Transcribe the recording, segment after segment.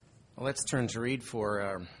Let's turn to read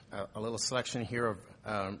for a little selection here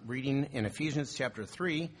of reading in Ephesians chapter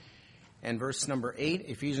 3 and verse number 8.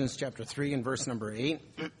 Ephesians chapter 3 and verse number 8.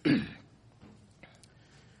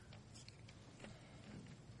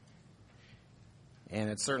 And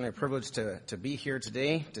it's certainly a privilege to be here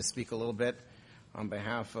today to speak a little bit on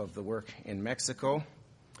behalf of the work in Mexico.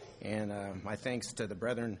 And my thanks to the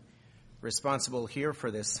brethren responsible here for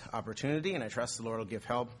this opportunity, and I trust the Lord will give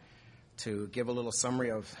help to give a little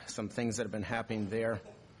summary of some things that have been happening there,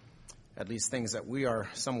 at least things that we are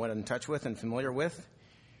somewhat in touch with and familiar with.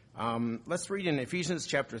 Let's read in Ephesians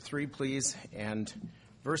chapter 3, please, and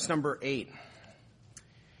verse number 8.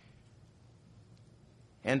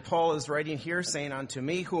 And Paul is writing here, saying, "Unto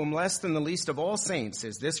me, who am less than the least of all saints,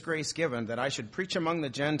 is this grace given, that I should preach among the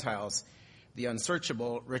Gentiles the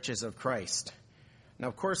unsearchable riches of Christ." Now,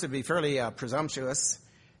 of course, it'd be fairly presumptuous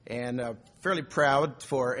and fairly proud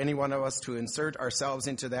for any one of us to insert ourselves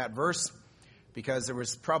into that verse, because there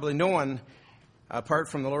was probably no one apart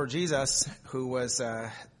from the Lord Jesus who was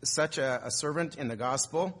such a servant in the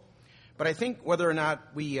gospel. But I think whether or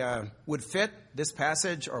not we would fit this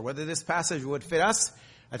passage, or whether this passage would fit us,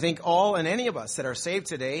 I think all and any of us that are saved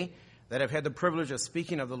today, that have had the privilege of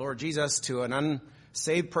speaking of the Lord Jesus to an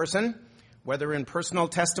unsaved person, whether in personal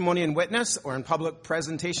testimony and witness or in public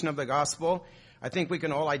presentation of the gospel, I think we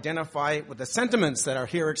can all identify with the sentiments that are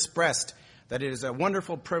here expressed, that it is a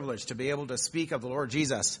wonderful privilege to be able to speak of the Lord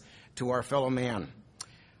Jesus to our fellow man.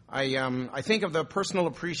 I think of the personal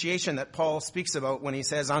appreciation that Paul speaks about when he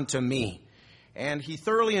says, "Unto me." And he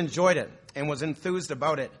thoroughly enjoyed it and was enthused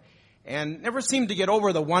about it, and never seemed to get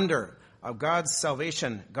over the wonder of God's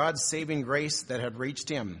salvation, God's saving grace that had reached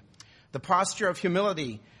him. The posture of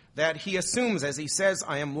humility that he assumes as he says,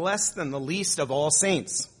 "I am less than the least of all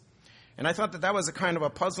saints." And I thought that was a kind of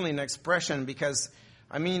a puzzling expression, because,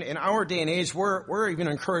 I mean, in our day and age, we're even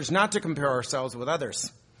encouraged not to compare ourselves with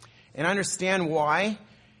others. And I understand why,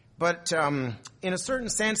 but in a certain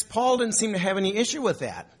sense, Paul didn't seem to have any issue with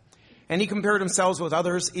that. And he compared himself with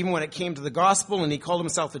others even when it came to the gospel, and he called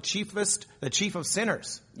himself the chief of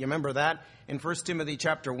sinners. You remember that in 1 Timothy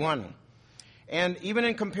chapter 1. And even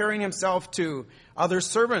in comparing himself to other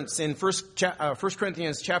servants in 1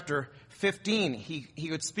 Corinthians chapter 15,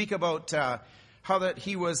 he would speak about how that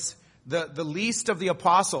he was the least of the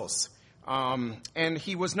apostles. And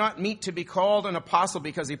he was not meet to be called an apostle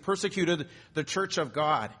because he persecuted the church of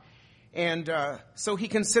God. And so he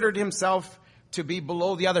considered himself to be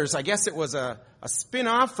below the others. I guess it was a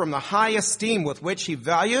spin-off from the high esteem with which he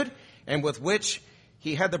valued and with which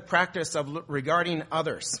he had the practice of regarding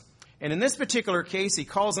others. And in this particular case, he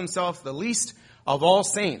calls himself the least of all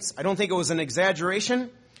saints. I don't think it was an exaggeration.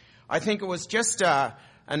 I think it was just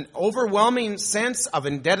an overwhelming sense of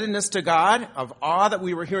indebtedness to God, of awe that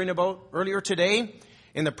we were hearing about earlier today,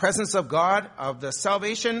 in the presence of God, of the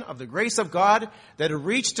salvation, of the grace of God that had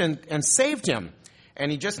reached and saved him.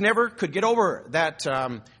 And he just never could get over that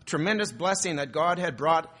tremendous blessing that God had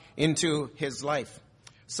brought into his life.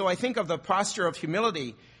 So I think of the posture of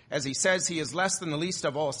humility as he says he is less than the least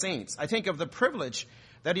of all saints. I think of the privilege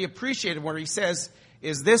that he appreciated where he says,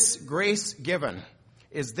 "Is this grace given?"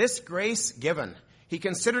 Is this grace given? He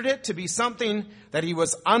considered it to be something that he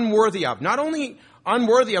was unworthy of. Not only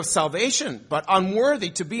unworthy of salvation, but unworthy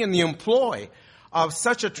to be in the employ of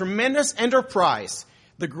such a tremendous enterprise.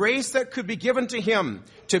 The grace that could be given to him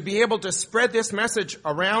to be able to spread this message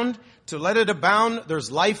around, to let it abound.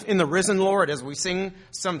 There's life in the risen Lord, as we sing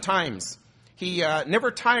sometimes. He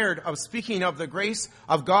never tired of speaking of the grace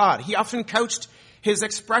of God. He often couched his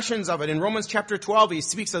expressions of it. In Romans chapter 12, he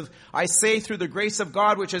speaks of, "I say through the grace of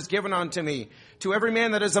God which is given unto me, to every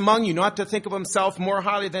man that is among you, not to think of himself more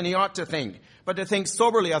highly than he ought to think, but to think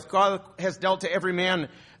soberly, as God has dealt to every man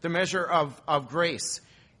the measure of grace."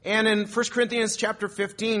 And in 1 Corinthians chapter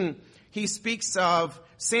 15, he speaks of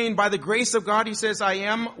saying, "By the grace of God," he says, "I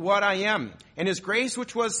am what I am. And his grace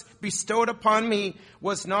which was bestowed upon me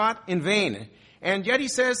was not in vain. And yet," he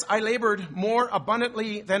says, "I labored more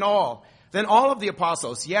abundantly than all of the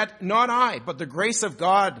apostles. Yet not I, but the grace of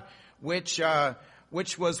God which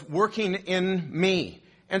was working in me."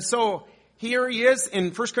 And so here he is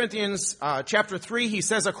in 1 Corinthians chapter 3. He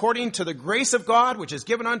says, "According to the grace of God, which is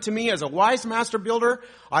given unto me as a wise master builder,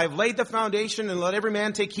 I have laid the foundation, and let every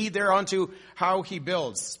man take heed thereunto how he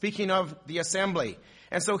builds." Speaking of the assembly.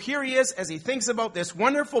 And so here he is as he thinks about this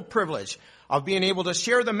wonderful privilege of being able to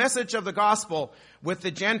share the message of the gospel with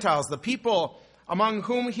the Gentiles, the people among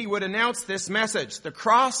whom he would announce this message. The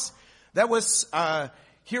cross that was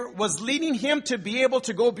here was leading him to be able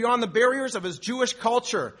to go beyond the barriers of his Jewish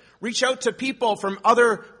culture, reach out to people from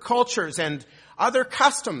other cultures and other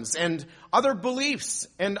customs and other beliefs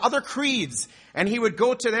and other creeds. And he would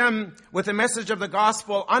go to them with the message of the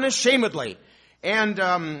gospel unashamedly and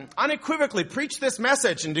unequivocally preach this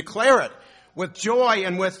message and declare it with joy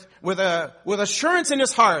and with assurance in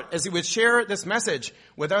his heart as he would share this message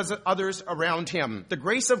with others around him. The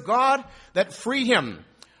grace of God that freed him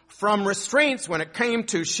from restraints when it came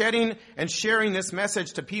to shedding and sharing this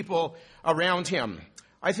message to people around him.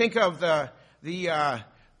 I think of the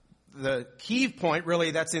key point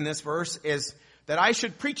really that's in this verse is that I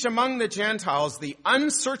should preach among the Gentiles the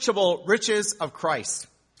unsearchable riches of Christ.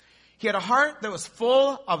 He had a heart that was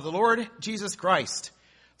full of the Lord Jesus Christ.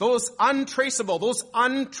 Those untraceable, those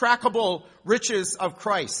untrackable riches of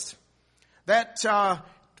Christ. That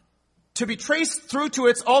to be traced through to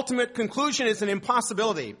its ultimate conclusion is an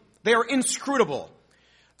impossibility. They are inscrutable.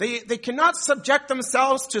 They cannot subject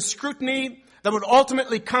themselves to scrutiny that would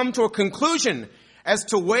ultimately come to a conclusion as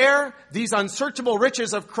to where these unsearchable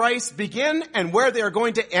riches of Christ begin and where they are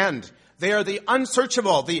going to end. They are the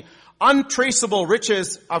unsearchable, the untraceable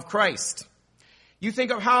riches of Christ. You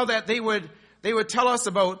think of how that they would tell us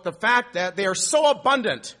about the fact that they are so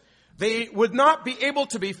abundant, they would not be able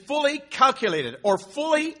to be fully calculated or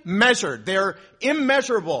fully measured. They're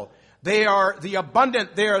immeasurable. They are the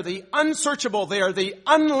abundant, they are the unsearchable, they are the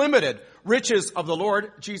unlimited riches of the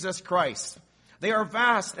Lord Jesus Christ. They are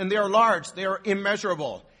vast and they are large, they are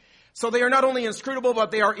immeasurable. So they are not only inscrutable, but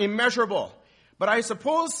they are immeasurable. But I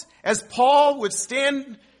suppose as Paul would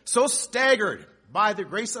stand so staggered by the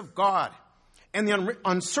grace of God and the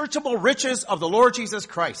unsearchable riches of the Lord Jesus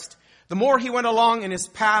Christ, the more he went along in his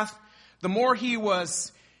path, the more he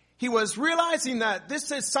was realizing that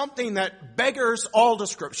this is something that beggars all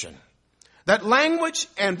description. That language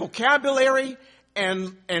and vocabulary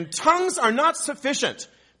and tongues are not sufficient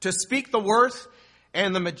to speak the worth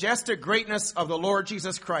and the majestic greatness of the Lord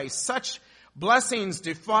Jesus Christ. Such blessings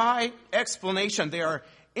defy explanation. They are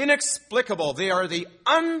inexplicable. They are the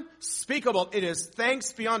unspeakable. It is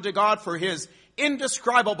thanks be unto God for his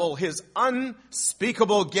indescribable, his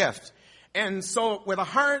unspeakable gift. And so with a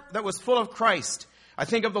heart that was full of Christ, I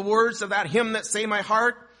think of the words of that hymn that say, my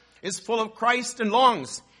heart is full of Christ and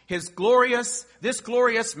longs this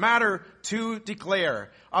glorious matter to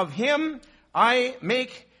declare. Of him I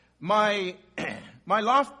make my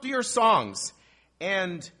loftier songs.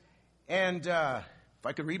 And if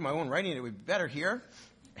I could read my own writing, it would be better here.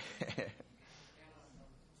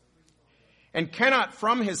 And cannot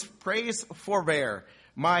from his praise forbear.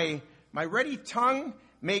 My ready tongue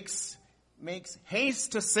makes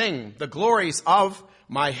haste to sing the glories of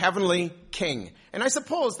my heavenly King. And I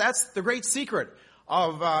suppose that's the great secret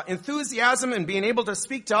of enthusiasm and being able to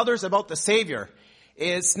speak to others about the Savior.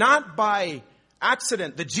 It's not by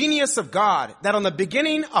accident, the genius of God, that on the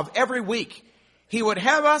beginning of every week, he would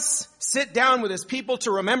have us sit down with his people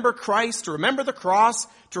to remember Christ, to remember the cross,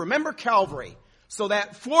 to remember Calvary, so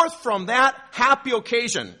that forth from that happy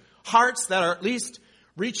occasion, hearts that are at least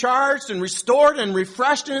recharged and restored and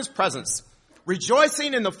refreshed in his presence,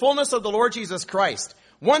 rejoicing in the fullness of the Lord Jesus Christ,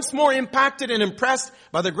 once more impacted and impressed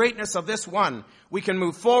by the greatness of this one, we can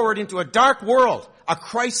move forward into a dark world, a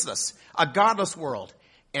Christless, a godless world,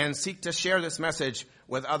 and seek to share this message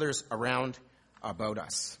with others around about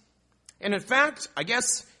us. And in fact, I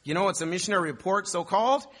guess, it's a missionary report,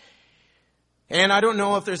 so-called. And I don't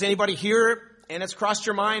know if there's anybody here, and it's crossed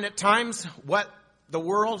your mind at times what the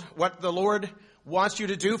Lord wants you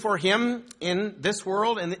to do for him in this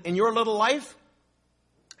world and in your little life.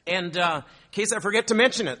 And in case I forget to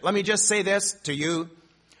mention it, let me just say this to you,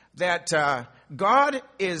 that God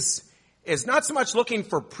is not so much looking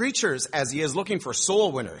for preachers as he is looking for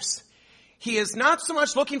soul winners. He is not so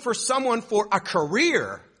much looking for someone for a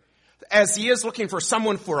career as he is looking for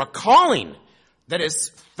someone for a calling that is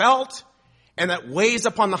felt and that weighs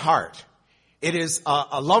upon the heart. It is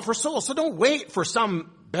a love for souls. So don't wait for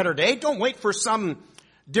some better day. Don't wait for some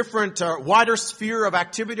different, wider sphere of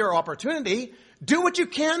activity or opportunity. Do what you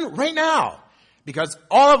can right now, because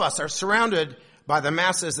all of us are surrounded by the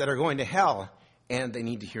masses that are going to hell, and they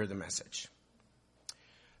need to hear the message.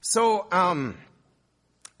 So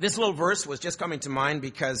this little verse was just coming to mind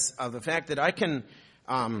because of the fact that I can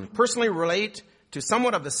personally relate to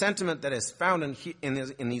somewhat of the sentiment that is found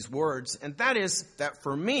in these words, and that is that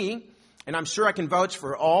for me, and I'm sure I can vouch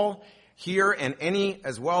for all here and any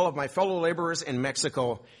as well of my fellow laborers in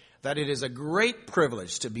Mexico, that it is a great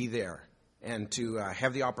privilege to be there and to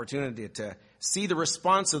have the opportunity to see the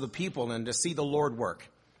response of the people and to see the Lord work.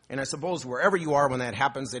 And I suppose wherever you are when that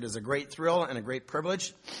happens, it is a great thrill and a great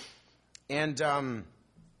privilege. And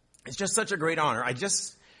it's just such a great honor.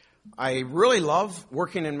 I really love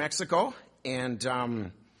working in Mexico. And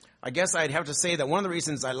I guess I'd have to say that one of the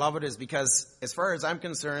reasons I love it is because, as far as I'm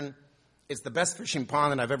concerned, it's the best fishing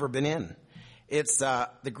pond that I've ever been in. It's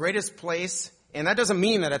the greatest place, and that doesn't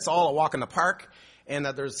mean that it's all a walk in the park and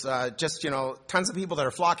that there's just, tons of people that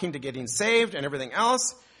are flocking to getting saved and everything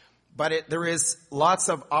else, but there is lots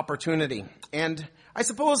of opportunity. And I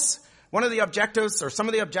suppose one of the objectives, or some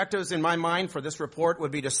of the objectives in my mind for this report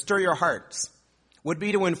would be to stir your hearts, would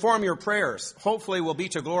be to inform your prayers, hopefully will be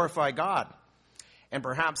to glorify God. And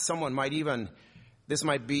perhaps someone this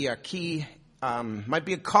might be a key, might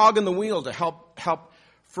be a cog in the wheel to help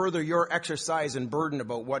further your exercise and burden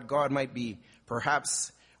about what God might be,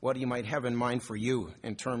 perhaps what he might have in mind for you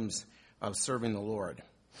in terms of serving the Lord.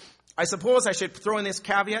 I suppose I should throw in this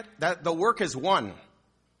caveat that the work is one.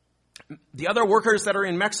 The other workers that are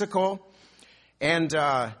in Mexico, and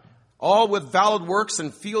all with valid works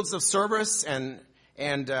and fields of service and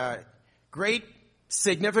great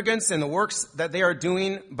significance in the works that they are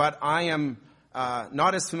doing, but I am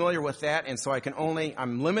not as familiar with that, and so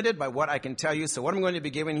I'm limited by what I can tell you. So what I'm going to be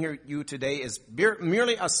giving you today is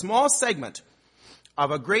merely a small segment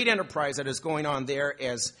of a great enterprise that is going on there,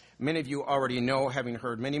 as many of you already know, having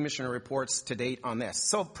heard many missionary reports to date on this.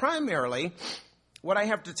 So primarily, what I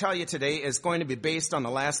have to tell you today is going to be based on the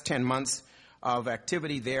last 10 months of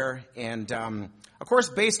activity there, and of course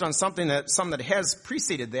based on something that has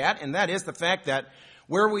preceded that, and that is the fact that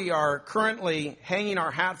where we are currently hanging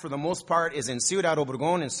our hat for the most part is in Ciudad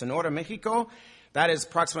Obregón in Sonora, Mexico. That is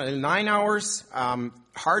approximately 9 hours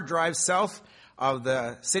hard drive south of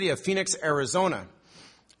the city of Phoenix, Arizona.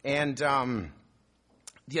 And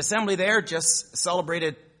the assembly there just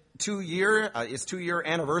celebrated its 2-year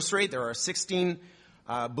anniversary. There are 16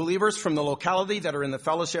 believers from the locality that are in the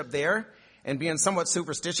fellowship there. And being somewhat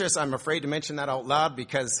superstitious, I'm afraid to mention that out loud,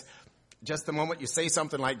 because just the moment you say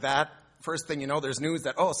something like that, first thing you know, there's news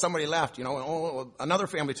that, somebody left, and another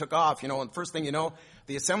family took off, and first thing you know,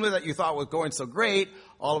 the assembly that you thought was going so great,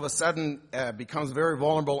 all of a sudden becomes very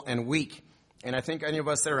vulnerable and weak. And I think any of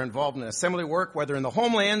us that are involved in assembly work, whether in the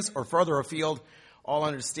homelands or further afield, all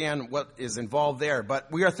understand what is involved there.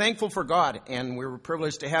 But we are thankful for God, and we're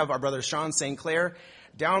privileged to have our brother Sean St. Clair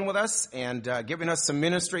down with us and giving us some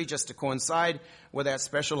ministry just to coincide with that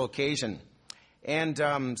special occasion.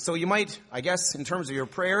 And so you might, I guess, in terms of your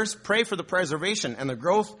prayers, pray for the preservation and the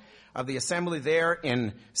growth of the assembly there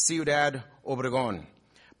in Ciudad Obregón.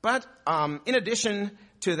 But in addition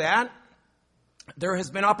to that, there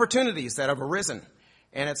has been opportunities that have arisen.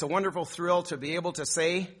 And it's a wonderful thrill to be able to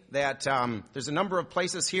say that there's a number of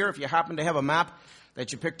places here. If you happen to have a map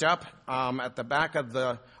that you picked up at the back of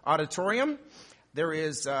the auditorium, there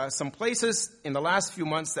is some places in the last few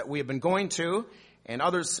months that we have been going to, and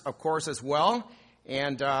others, of course, as well.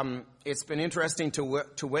 And it's been interesting to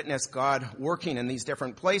witness God working in these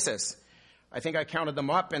different places. I think I counted them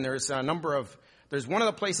up, and there's one of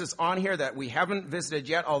the places on here that we haven't visited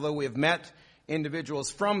yet, although we have met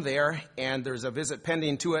individuals from there, and there's a visit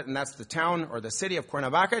pending to it, and that's the town or the city of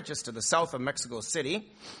Cuernavaca, just to the south of Mexico City.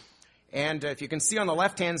 And if you can see on the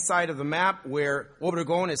left-hand side of the map where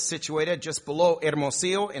Obregón is situated, just below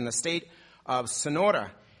Hermosillo in the state of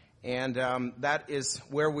Sonora. And that is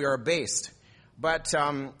where we are based. But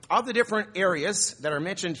of the different areas that are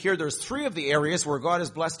mentioned here, there's 3 of the areas where God is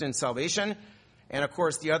blessed in salvation. And, of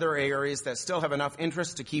course, the other areas that still have enough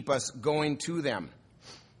interest to keep us going to them.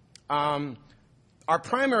 Our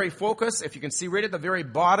primary focus, if you can see right at the very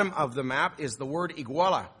bottom of the map, is the word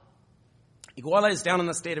Iguala. Iguala is down in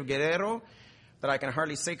the state of Guerrero, that I can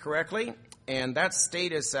hardly say correctly. And that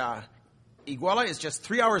state is, Iguala is just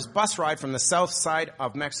 3 hours bus ride from the south side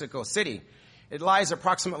of Mexico City. It lies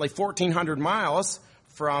approximately 1,400 miles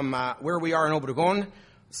from where we are in Obregón,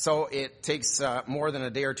 so it takes more than a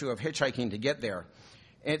day or two of hitchhiking to get there.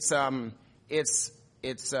 It's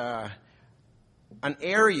an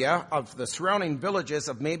area of the surrounding villages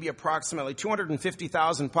of maybe approximately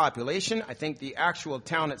 250,000 population. I think the actual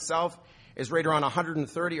town itself is right around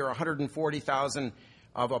 130 or 140,000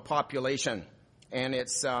 of a population. And it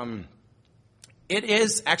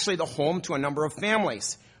is actually the home to a number of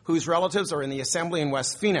families whose relatives are in the assembly in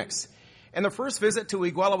West Phoenix. And the first visit to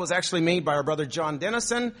Iguala was actually made by our brother John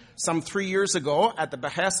Dennison some 3 years ago at the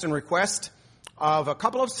behest and request of a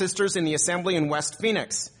couple of sisters in the assembly in West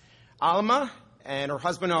Phoenix. Alma and her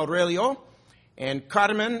husband Aurelio, and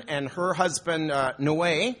Carmen and her husband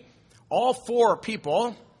Noé, all 4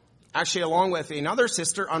 people, actually along with another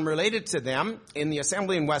sister unrelated to them in the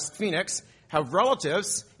assembly in West Phoenix, have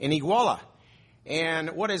relatives in Iguala. And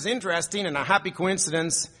what is interesting, and a happy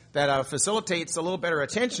coincidence that facilitates a little better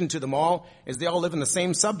attention to them all, is they all live in the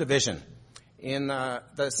same subdivision. In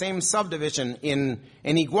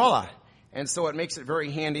Iguala. and so it makes it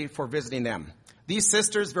very handy for visiting them. These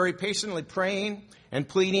sisters very patiently praying and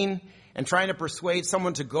pleading and trying to persuade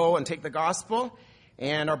someone to go and take the gospel.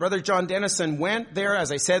 And our brother John Dennison went there,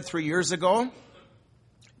 as I said, 3 years ago.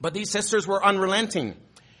 But these sisters were unrelenting.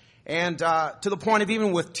 And to the point of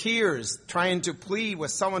even with tears, trying to plead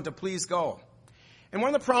with someone to please go. And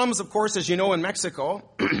one of the problems, of course, as you know, in Mexico,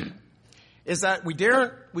 is that we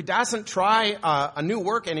dasn't try a new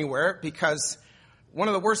work anywhere, because one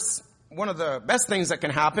of the best things that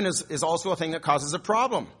can happen is also a thing that causes a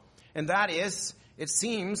problem. And that is, it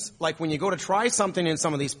seems like when you go to try something in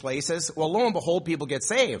some of these places, well, lo and behold, people get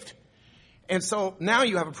saved. And so now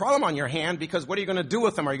you have a problem on your hand, because what are you going to do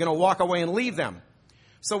with them? Are you going to walk away and leave them?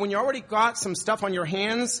 So when you already got some stuff on your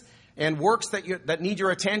hands and works that need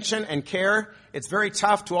your attention and care, it's very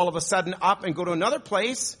tough to all of a sudden up and go to another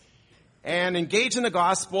place and engage in the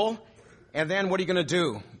gospel. And then what are you going to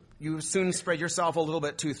do? You soon spread yourself a little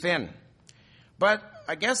bit too thin. But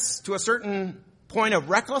I guess to a certain point of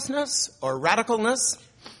recklessness or radicalness,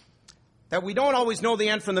 that we don't always know the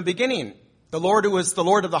end from the beginning. The Lord, who is the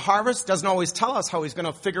Lord of the harvest, doesn't always tell us how he's going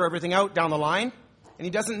to figure everything out down the line, and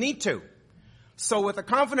he doesn't need to. So with the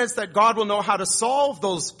confidence that God will know how to solve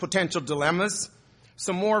those potential dilemmas,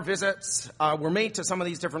 some more visits were made to some of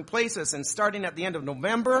these different places. And starting at the end of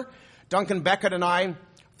November, Duncan Beckett and I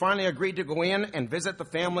finally agreed to go in and visit the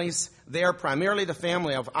families there, primarily the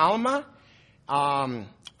family of Alma,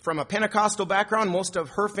 from a Pentecostal background, most of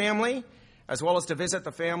her family, as well as to visit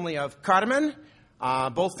the family of Carmen.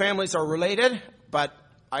 Both families are related, but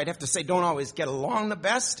I'd have to say don't always get along the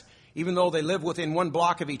best, even though they live within one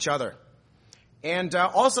block of each other. And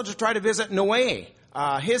also to try to visit Noé,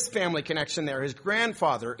 his family connection there, his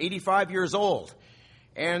grandfather, 85 years old.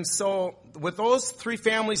 And so with those three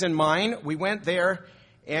families in mind, we went there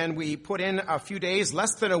and we put in a few days,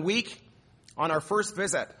 less than a week, on our first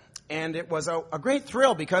visit. And it was a great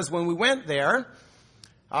thrill, because when we went there,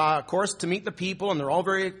 of course, to meet the people, and they're all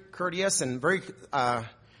very courteous and very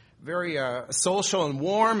social and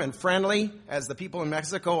warm and friendly, as the people in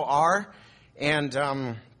Mexico are. And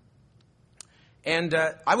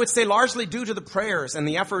I would say largely due to the prayers and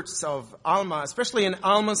the efforts of Alma, especially in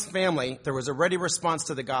Alma's family, there was a ready response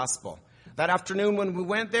to the gospel. That afternoon when we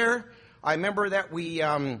went there, I remember that we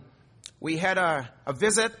had a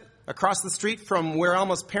visit across the street from where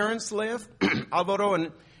Alma's parents live, Alvaro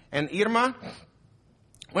and Irma.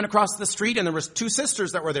 Went across the street, and there was two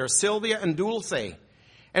sisters that were there, Sylvia and Dulce.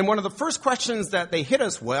 And one of the first questions that they hit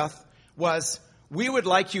us with was, we would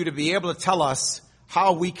like you to be able to tell us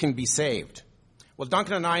how we can be saved. Well,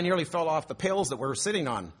 Duncan and I nearly fell off the pails that we were sitting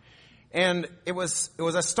on. And it was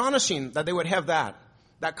astonishing that they would have that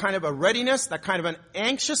kind of a readiness, that kind of an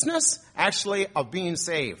anxiousness, actually, of being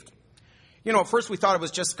saved. You know, at first we thought it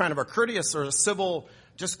was just kind of a courteous or a civil,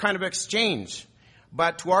 just kind of exchange.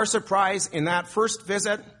 But to our surprise, in that first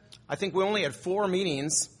visit, I think we only had 4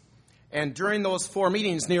 meetings. And during those 4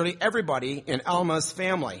 meetings, nearly everybody in Alma's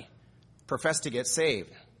family professed to get saved.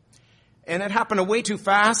 And it happened way too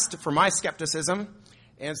fast for my skepticism.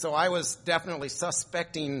 And so I was definitely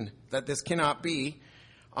suspecting that this cannot be.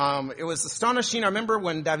 It was astonishing. I remember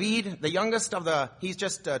when David, the youngest of he's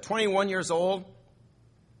just 21 years old.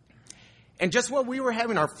 And just what we were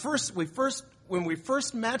having when we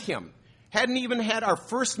first met him, hadn't even had our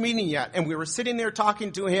first meeting yet. And we were sitting there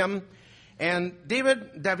talking to him. And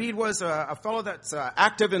David was a fellow that's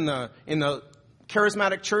active in the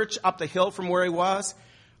charismatic church up the hill from where he was.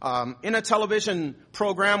 In a television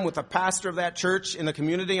program with a pastor of that church in the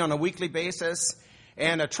community on a weekly basis,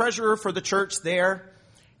 and a treasurer for the church there,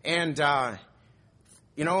 and,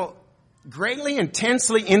 greatly,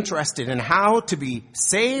 intensely interested in how to be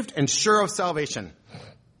saved and sure of salvation.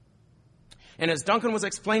 And as Duncan was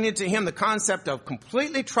explaining to him the concept of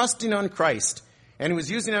completely trusting on Christ, and he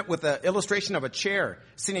was using it with the illustration of a chair,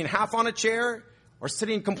 sitting half on a chair or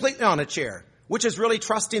sitting completely on a chair, which is really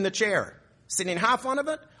trusting the chair. Sitting half on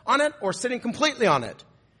it or sitting completely on it.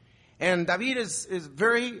 And David is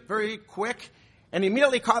very, very quick and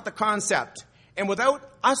immediately caught the concept. And without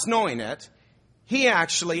us knowing it, he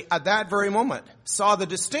actually, at that very moment, saw the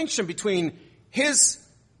distinction between his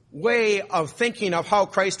way of thinking of how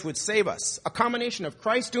Christ would save us. A combination of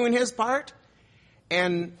Christ doing his part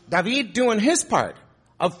and David doing his part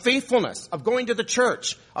of faithfulness, of going to the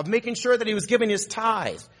church, of making sure that he was giving his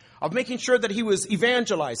tithe, of making sure that he was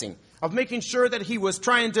evangelizing, of making sure that he was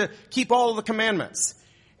trying to keep all of the commandments.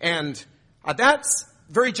 And at that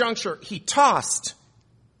very juncture, he tossed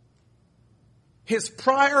his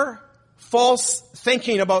prior false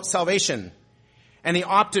thinking about salvation, and he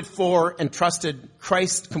opted for and trusted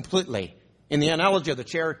Christ completely. In the analogy of the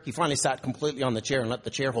chair, he finally sat completely on the chair and let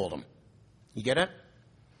the chair hold him. You get it?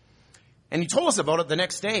 And he told us about it the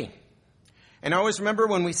next day. And I always remember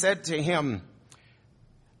when we said to him,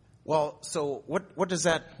 well, so what does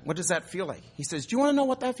that feel like? He says, do you want to know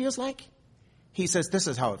what that feels like? He says, this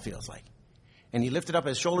is how it feels like. And he lifted up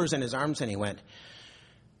his shoulders and his arms and he went,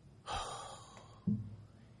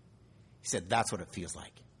 he said, that's what it feels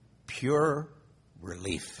like. Pure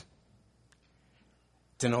relief.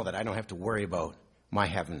 To know that I don't have to worry about my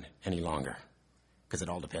heaven any longer. Because it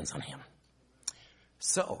all depends on him.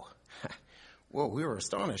 So, well, we were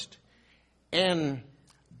astonished. And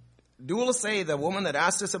Dula say, the woman that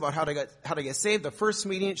asked us about how to get saved, the first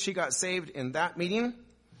meeting, she got saved in that meeting.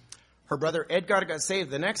 Her brother Edgar got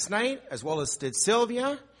saved the next night, as well as did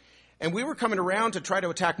Sylvia. And we were coming around to try to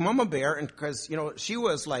attack Mama Bear, and because, she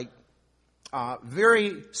was like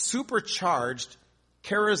very supercharged,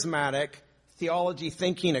 charismatic, theology,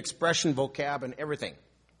 thinking, expression, vocab, and everything.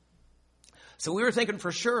 So we were thinking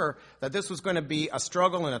for sure that this was going to be a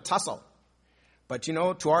struggle and a tussle. But,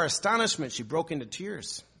 to our astonishment, she broke into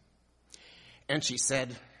tears. And she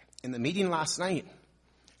said, in the meeting last night,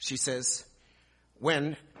 she says,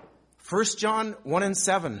 when 1 John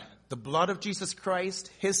 1:7, the blood of Jesus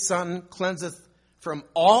Christ, his son, cleanseth from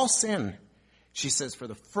all sin. She says, for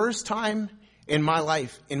the first time in my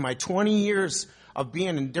life, in my 20 years of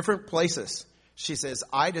being in different places, she says,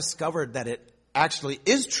 I discovered that it actually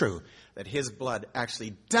is true, that his blood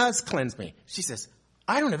actually does cleanse me. She says,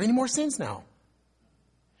 I don't have any more sins now.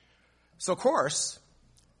 So, of course,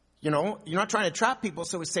 you're not trying to trap people,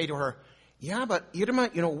 so we say to her, yeah, but Irma,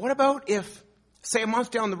 what about if, say, a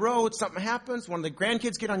month down the road, something happens, one of the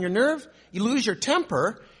grandkids get on your nerve, you lose your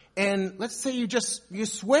temper, and let's say you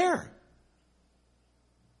swear.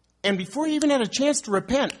 And before you even had a chance to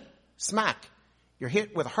repent, smack, you're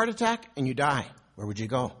hit with a heart attack and you die. Where would you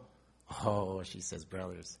go? Oh, she says,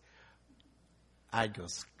 brothers, I'd go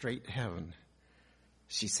straight to heaven.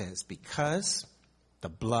 She says, because the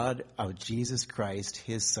blood of Jesus Christ,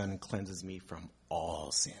 his son, cleanses me from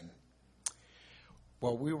all sin.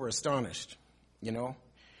 Well, we were astonished,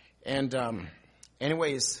 And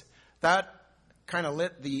anyways, that kind of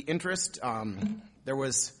lit the interest. There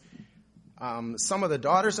was some of the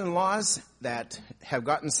daughters-in-laws that have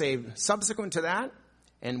gotten saved subsequent to that.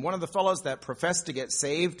 And one of the fellows that professed to get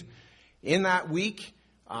saved in that week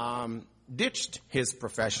ditched his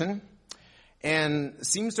profession and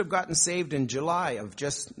seems to have gotten saved in July of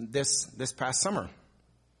just this past summer.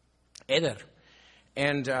 Eder.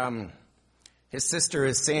 And his sister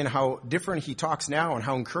is saying how different he talks now and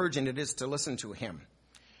how encouraging it is to listen to him.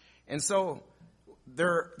 And so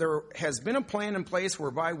there has been a plan in place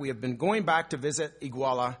whereby we have been going back to visit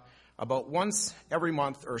Iguala about once every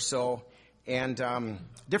month or so. And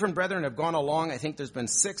different brethren have gone along. I think there's been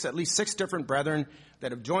at least six different brethren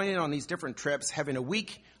that have joined in on these different trips, having a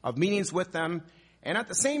week of meetings with them, and at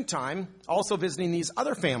the same time, also visiting these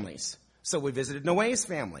other families. So we visited Noé's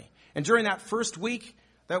family. And during that first week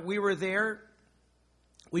that we were there,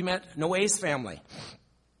 we met Noé's family.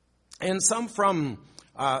 And some from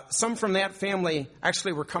that family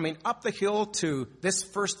actually were coming up the hill to this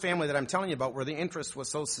first family that I'm telling you about, where the interest was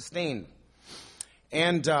so sustained.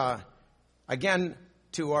 And again,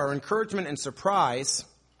 to our encouragement and surprise,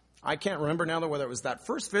 I can't remember now whether it was that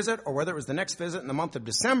first visit or whether it was the next visit in the month of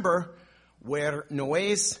December, where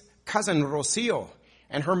Noé's cousin Rocio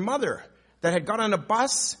and her mother that had got on a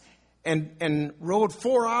bus and rode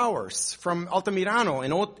 4 hours from Altamirano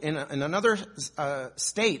in another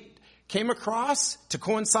state, came across to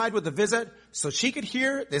coincide with the visit so she could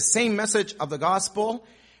hear the same message of the gospel,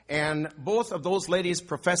 and both of those ladies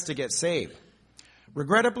professed to get saved.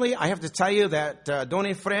 Regrettably, I have to tell you that Don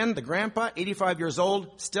Efren, the grandpa, 85 years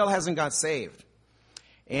old, still hasn't got saved.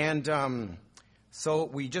 And so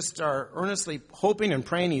we just are earnestly hoping and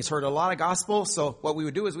praying. He's heard a lot of gospel. So what we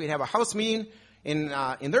would do is we'd have a house meeting in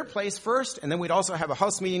their place first, and then we'd also have a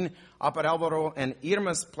house meeting up at Alvaro and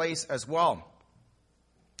Irma's place as well.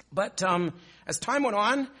 But as time went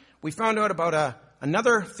on, we found out about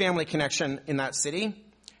another family connection in that city,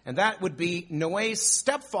 and that would be Noé's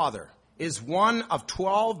stepfather is one of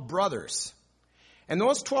 12 brothers. And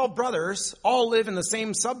those 12 brothers all live in the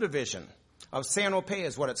same subdivision of San Ope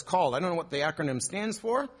is what it's called. I don't know what the acronym stands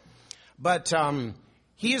for, but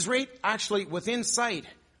he is right actually within sight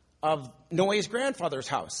of Noé's grandfather's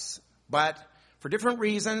house. But for different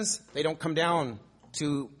reasons, they don't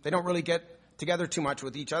really get together too much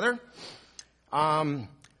with each other.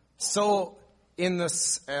 So in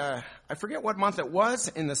this, I forget what month it was,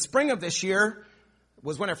 in the spring of this year,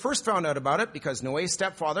 was when I first found out about it, because Noé's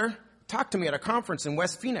stepfather talked to me at a conference in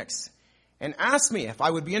West Phoenix and asked me if I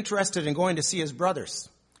would be interested in going to see his brothers.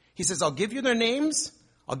 He says, I'll give you their names,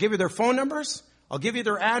 I'll give you their phone numbers. I'll give you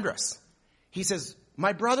their address. He says,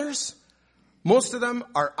 my brothers, most of them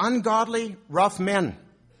are ungodly, rough men.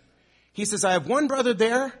 He says, I have one brother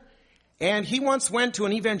there, and he once went to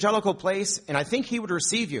an evangelical place, and I think he would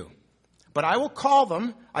receive you. But I will call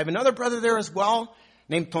them. I have another brother there as well,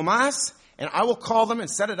 named Tomas, and I will call them and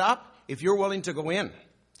set it up if you're willing to go in.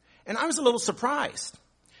 And I was a little surprised,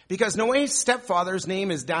 because Noé's stepfather's name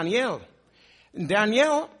is Daniel. And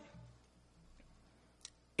Daniel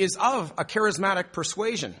is of a charismatic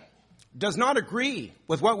persuasion, does not agree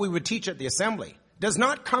with what we would teach at the assembly, does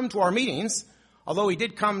not come to our meetings, although he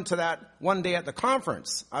did come to that one day at the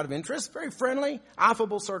conference out of interest, very friendly,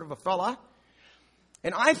 affable sort of a fella.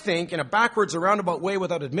 And I think, in a backwards, roundabout way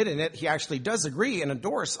without admitting it, he actually does agree and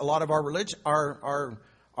endorse a lot of our religion,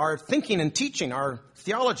 our thinking and teaching, our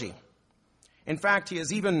theology. In fact, he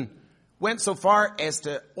has even went so far as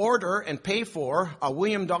to order and pay for a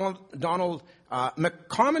William Donald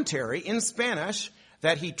commentary in Spanish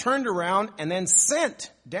that he turned around and then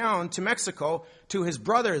sent down to Mexico to his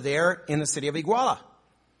brother there in the city of Iguala.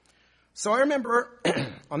 So I remember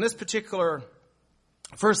on this particular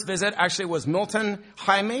first visit, actually it was Milton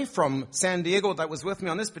Jaime from San Diego that was with me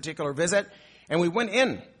on this particular visit, and we went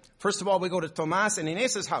in. First of all, we go to Tomas and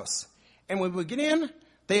Inés's house. And when we get in,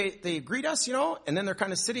 they greet us, and then they're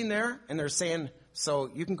kind of sitting there, and they're saying, so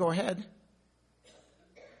you can go ahead.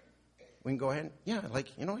 We can go ahead. Yeah,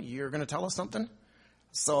 you're going to tell us something?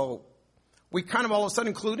 So we kind of all of a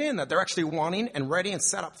sudden clued in that they're actually wanting and ready and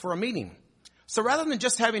set up for a meeting. So rather than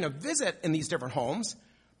just having a visit in these different homes,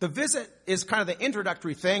 the visit is kind of the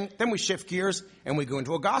introductory thing. Then we shift gears and we go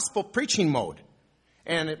into a gospel preaching mode.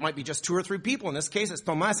 And it might be just 2 or 3 people. In this case, it's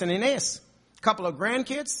Tomas and Inés, a couple of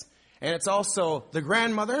grandkids, and it's also the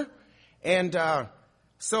grandmother. And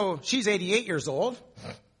so she's 88 years old,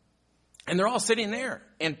 and they're all sitting there.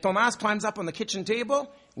 And Tomas climbs up on the kitchen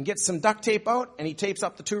table and gets some duct tape out, and he tapes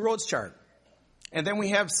up the 2 roads chart. And then we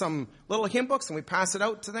have some little hymn books, and we pass it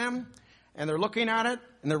out to them, and they're looking at it,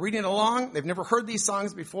 and they're reading along. They've never heard these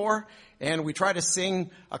songs before, and we try to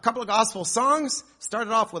sing a couple of gospel songs,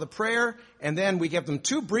 started off with a prayer, and then we give them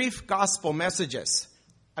 2 brief gospel messages.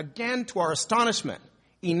 Again, to our astonishment,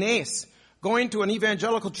 Inés, going to an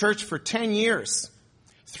evangelical church for 10 years.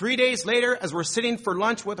 3 days later, as we're sitting for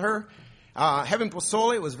lunch with her, having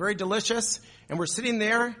pozole, it was very delicious, and we're sitting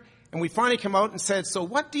there, and we finally come out and said, so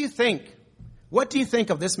what do you think? What do you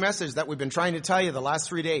think of this message that we've been trying to tell you the last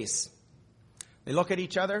 3 days? They look at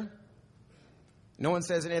each other. No one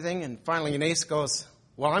says anything. And finally, Inés goes,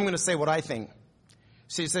 well, I'm going to say what I think.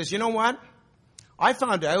 She says, you know what? I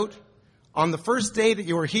found out on the first day that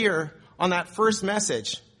you were here on that first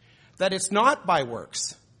message that it's not by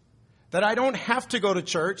works, that I don't have to go to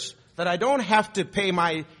church, that I don't have to pay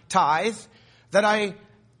my tithe, that I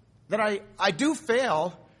do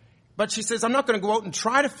fail. But she says, I'm not going to go out and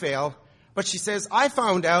try to fail. But she says, I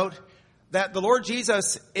found out that the Lord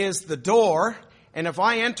Jesus is the door, and if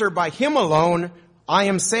I enter by him alone, I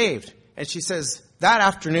am saved. And she says, that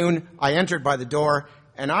afternoon, I entered by the door,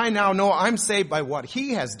 and I now know I'm saved by what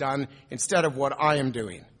he has done instead of what I am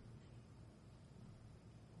doing.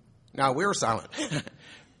 Now, we were silent.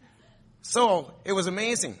 So, it was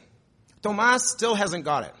amazing. Tomas still hasn't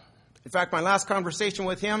got it. In fact, my last conversation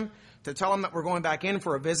with him to tell him that we're going back in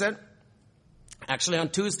for a visit, actually on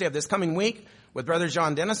Tuesday of this coming week with Brother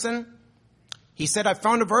John Dennison, he said, I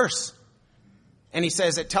found a verse. And he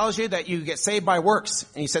says, it tells you that you get saved by works.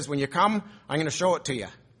 And he says, when you come, I'm going to show it to you.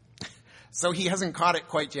 So he hasn't caught it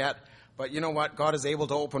quite yet. But you know what? God is able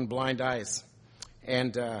to open blind eyes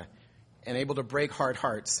and able to break hard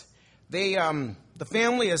hearts. The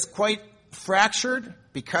family is quite fractured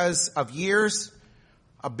because of years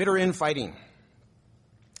of bitter infighting.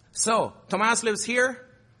 So Tomas lives here.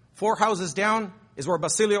 4 houses down is where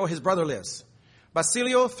Basilio, his brother, lives.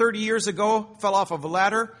 Basilio, 30 years ago, fell off of a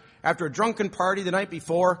ladder after a drunken party the night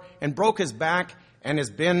before and broke his back and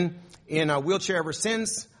has been in a wheelchair ever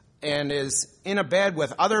since and is in a bed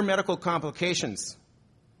with other medical complications.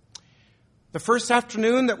 The first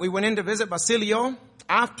afternoon that we went in to visit Basilio,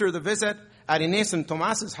 after the visit at Inés and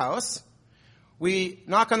Tomas's house, we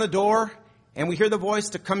knock on the door and we hear the voice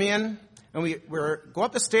to come in, and we go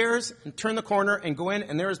up the stairs and turn the corner and go in,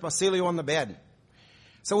 and there is Basilio on the bed.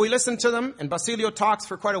 So we listen to them, and Basilio talks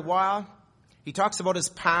for quite a while. He talks about his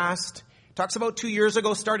past. He talks about 2 years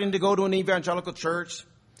ago starting to go to an evangelical church.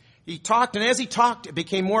 He talked, and as he talked, it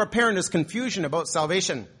became more apparent his confusion about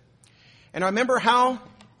salvation. And I remember how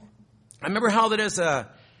that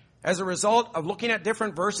as a result of looking at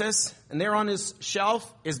different verses, and there on his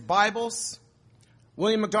shelf is Bibles,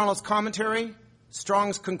 William MacDonald's commentary,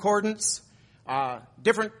 Strong's Concordance,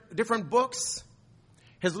 different books.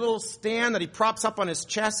 his little stand that he props up on his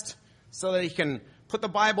chest so that he can put the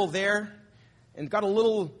Bible there, and got a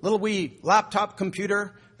little wee laptop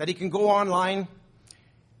computer that he can go online.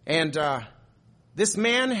 And this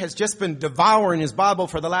man has just been devouring his Bible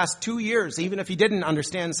for the last 2 years, even if he didn't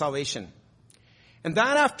understand salvation. And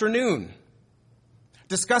that afternoon,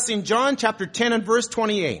 discussing John chapter 10 and verse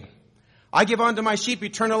 28, I give unto my sheep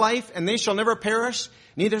eternal life, and they shall never perish,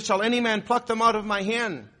 neither shall any man pluck them out of my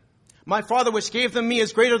hand. My Father which gave them me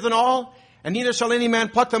is greater than all, and neither shall any man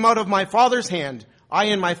pluck them out of my Father's hand. I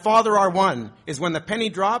and my Father are one, is when the penny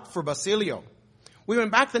dropped for Basilio. We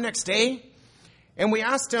went back the next day, and we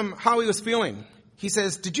asked him how he was feeling. He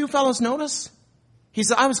says, did you fellows notice? He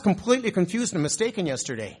said, I was completely confused and mistaken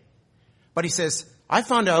yesterday. But he says, I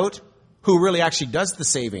found out who really actually does the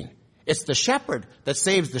saving. It's the shepherd that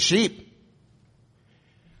saves the sheep.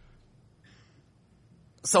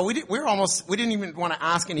 So we didn't even want to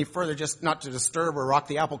ask any further, just not to disturb or rock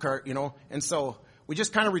the apple cart, And so we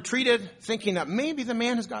just kind of retreated, thinking that maybe the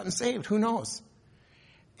man has gotten saved. Who knows?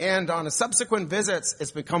 And on a subsequent visits,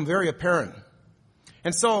 it's become very apparent.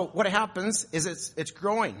 And so what happens is it's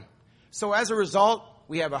growing. So as a result,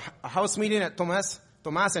 we have a house meeting at Tomas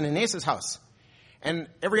and Inesa's house. And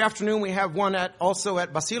every afternoon we have one also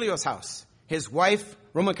at Basilio's house. His wife,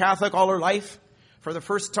 Roman Catholic all her life, for the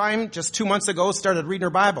first time just 2 months ago, started reading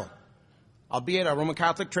her Bible. Albeit a Roman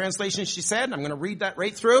Catholic translation, she said. I'm going to read that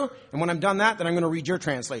right through. And when I'm done that, then I'm going to read your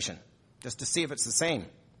translation, just to see if it's the same.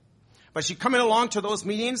 But she's coming along to those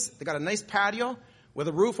meetings. They got a nice patio with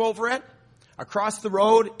a roof over it. Across the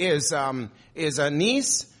road is a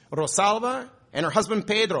niece, Rosalba, and her husband,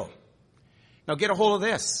 Pedro. Now get a hold of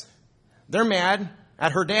this. They're mad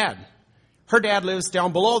at her dad. Her dad lives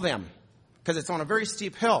down below them because it's on a very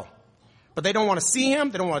steep hill. But they don't want to see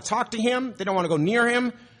him. They don't want to talk to him. They don't want to go near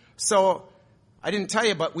him. So I didn't tell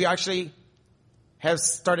you, but we actually have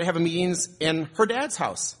started having meetings in her dad's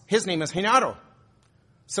house. His name is Renato.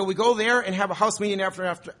 So we go there and have a house meeting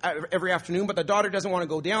every afternoon, but the daughter doesn't want to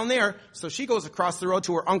go down there, so she goes across the road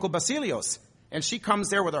to her uncle Basilio's. And she comes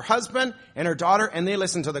there with her husband and her daughter, and they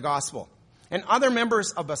listen to the gospel. And other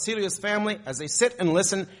members of Basilio's family, as they sit and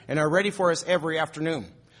listen and are ready for us every afternoon.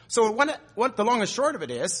 So what the long and short of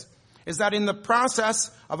it is that in the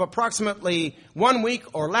process of approximately 1 week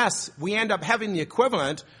or less, we end up having the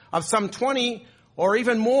equivalent of some 20 or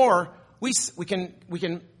even more. We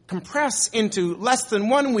can compress into less than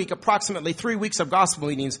 1 week, approximately 3 weeks of gospel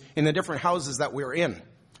meetings in the different houses that we're in.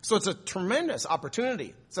 So it's a tremendous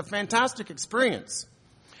opportunity. It's a fantastic experience.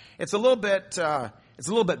 It's a little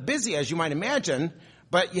bit busy, as you might imagine,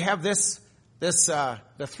 but you have the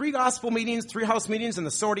 3 gospel meetings, 3 house meetings in the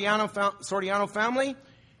Soriano family,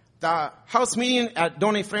 the house meeting at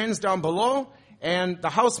Don Efrain's down below, and the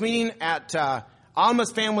house meeting at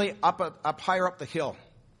Alma's family up higher up the hill.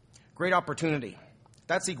 Great opportunity.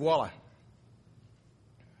 That's Iguala.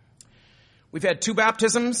 We've had 2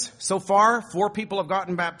 baptisms so far. 4 people have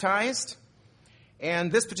gotten baptized.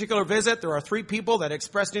 And this particular visit, there are 3 people that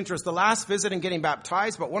expressed interest the last visit in getting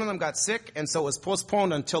baptized, but one of them got sick, and so it was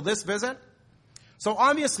postponed until this visit. So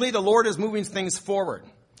obviously the Lord is moving things forward.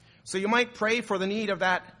 So you might pray for the need of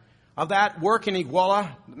that work in Iguala,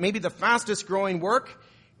 maybe the fastest growing work.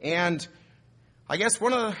 And I guess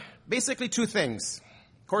basically 2 things.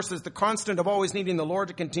 Of course, there's the constant of always needing the Lord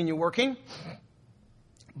to continue working.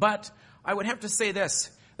 But I would have to say this,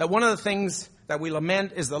 that one of the things that we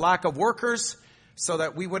lament is the lack of workers, so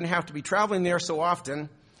that we wouldn't have to be traveling there so often.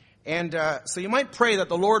 And so you might pray that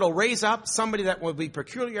the Lord will raise up somebody that will be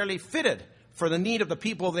peculiarly fitted for the need of the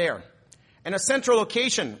people there. And a central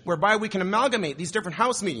location whereby we can amalgamate these different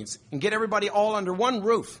house meetings and get everybody all under one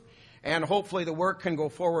roof. And hopefully the work can go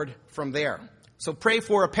forward from there. So pray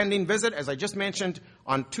for a pending visit, as I just mentioned,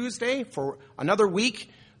 on Tuesday for another week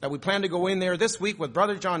that we plan to go in there this week with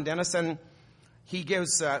Brother John Dennison. He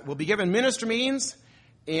will be given minister meetings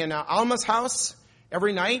in Alma's house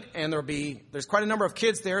every night, and there's quite a number of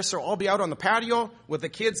kids there, so I'll be out on the patio with the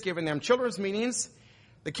kids giving them children's meetings.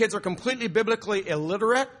 The kids are completely biblically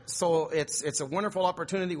illiterate, so it's a wonderful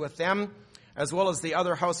opportunity with them, as well as the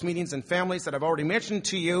other house meetings and families that I've already mentioned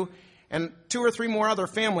to you, and 2 or 3 more other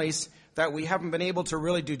families that we haven't been able to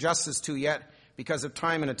really do justice to yet because of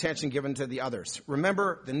time and attention given to the others.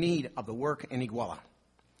 Remember the need of the work in Iguala.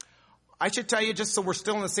 I should tell you, just so we're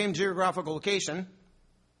still in the same geographical location,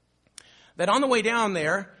 that on the way down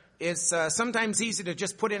there, it's sometimes easy to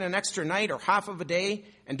just put in an extra night or half of a day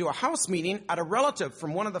and do a house meeting at a relative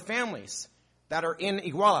from one of the families that are in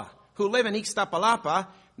Iguala, who live in Ixtapalapa,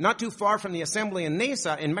 not too far from the assembly in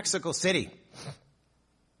Nesa in Mexico City.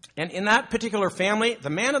 And in that particular family, the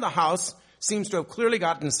man of the house seems to have clearly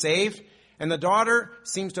gotten saved, And the daughter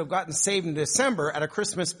seems to have gotten saved in December at a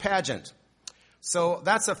Christmas pageant. So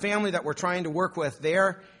that's a family that we're trying to work with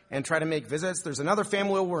there and try to make visits. There's another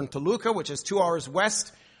family over in Toluca, which is 2 hours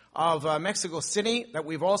west of Mexico City, that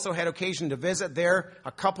we've also had occasion to visit there,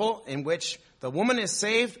 a couple in which the woman is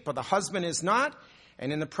saved, but the husband is not.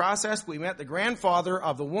 And in the process, we met the grandfather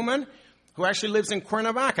of the woman, who actually lives in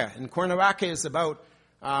Cuernavaca. And Cuernavaca is about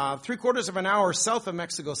 3/4 of an hour south of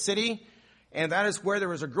Mexico City. And that is where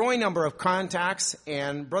there is a growing number of contacts.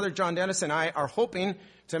 And Brother John Dennis and I are hoping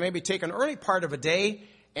to maybe take an early part of a day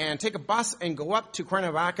and take a bus and go up to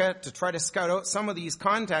Cuernavaca to try to scout out some of these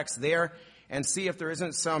contacts there and see if there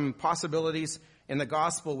isn't some possibilities in the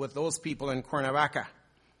gospel with those people in Cuernavaca.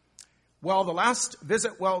 Well, the last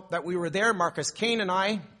visit, that we were there, Marcus Kane and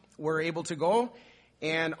I were able to go.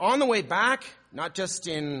 And on the way back, not just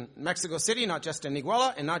in Mexico City, not just in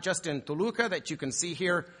Iguala, and not just in Toluca that you can see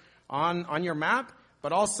here on your map,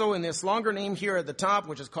 but also in this longer name here at the top,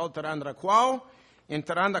 which is called Tarandacuao. In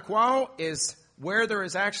Tarandacuao is where there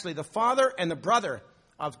is actually the father and the brother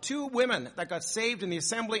of 2 women that got saved in the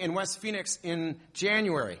assembly in West Phoenix in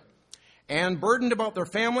January. And burdened about their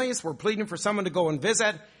families, were pleading for someone to go and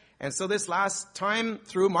visit. And so this last time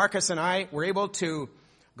through, Marcus and I were able to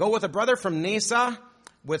go with a brother from Nesa,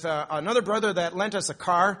 with another brother that lent us a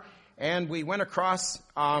car, and we went across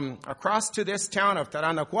to this town of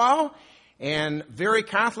Tarandacuao, and very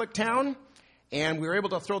Catholic town, and we were able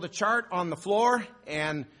to throw the chart on the floor,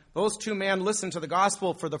 and those 2 men listened to the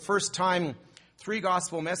gospel for the first time, 3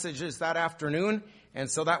 gospel messages that afternoon, and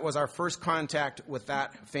so that was our first contact with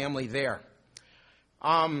that family there.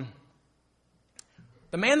 The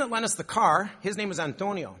man that lent us the car, his name is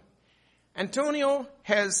Antonio. Antonio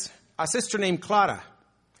has a sister named Clara.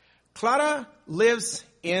 Clara lives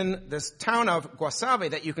in this town of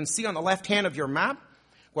Guasave that you can see on the left hand of your map.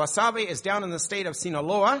 Guasave is down in the state of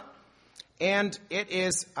Sinaloa, and it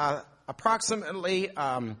is approximately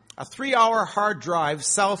a 3-hour hard drive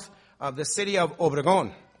south of the city of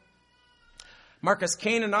Obregon. Marcus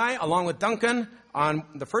Kane and I, along with Duncan, on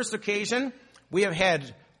the first occasion, we have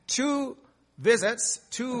had 2 visits,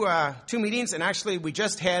 two meetings, and actually we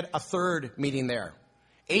just had a 3rd meeting there.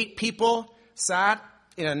 8 people sat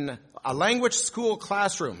in a language school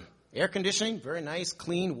classroom. Air conditioning, very nice,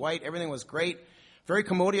 clean, white, everything was great. Very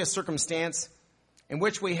commodious circumstance in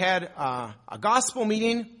which we had a gospel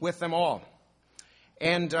meeting with them all.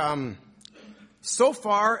 And so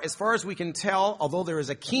far as we can tell, although there is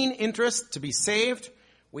a keen interest to be saved,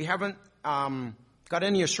 we haven't got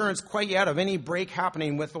any assurance quite yet of any break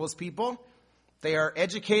happening with those people. They are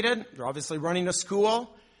educated. They're obviously running a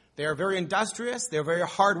school. They are very industrious. They're very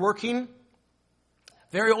hardworking.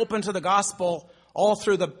 Very open to the gospel, all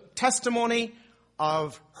through the testimony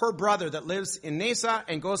of her brother that lives in Nesa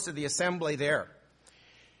and goes to the assembly there.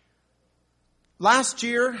 Last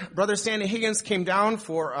year, Brother Sandy Higgins came down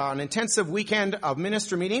for an intensive weekend of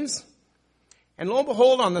minister meetings. And lo and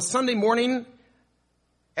behold, on the Sunday morning,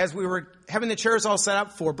 as we were having the chairs all set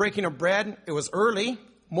up for breaking of bread, it was early,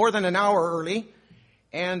 more than an hour early.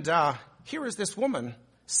 And here is this woman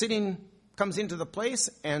comes into the place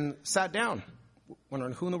and sat down,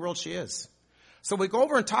 wondering who in the world she is. So we go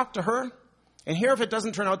over and talk to her, and here if it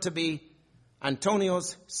doesn't turn out to be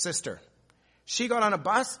Antonio's sister. She got on a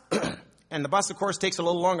bus, and the bus, of course, takes a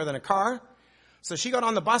little longer than a car. So she got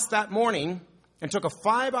on the bus that morning and took a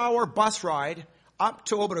 5-hour bus ride up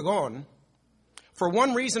to Obregon for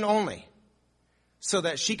one reason only, so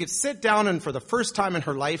that she could sit down and for the first time in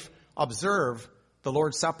her life observe the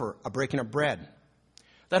Lord's Supper, a breaking of bread,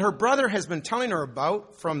 that her brother has been telling her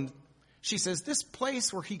about from, she says, this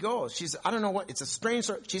place where he goes. She says, I don't know what, it's a strange,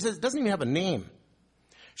 she says, it doesn't even have a name.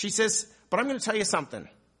 She says, but I'm going to tell you something.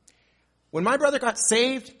 When my brother got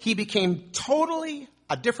saved, he became totally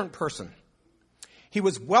a different person. He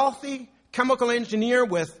was wealthy, chemical engineer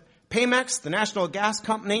with Pemex, the national gas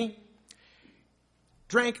company,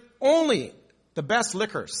 drank only the best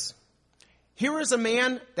liquors. Here is a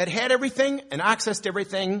man that had everything and accessed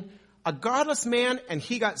everything, a godless man, and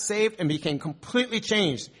he got saved and became completely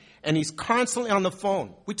changed. And he's constantly on the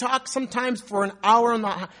phone. We talk sometimes for an hour and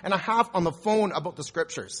a half on the phone about the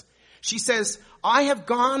scriptures. She says, I have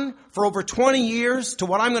gone for over 20 years to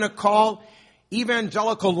what I'm going to call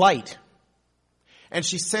evangelical light. And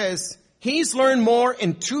she says, he's learned more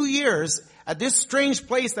in 2 years at this strange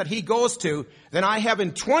place that he goes to than I have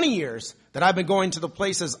in 20 years that I've been going to the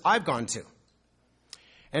places I've gone to.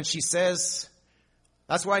 And she says,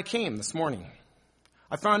 that's why I came this morning.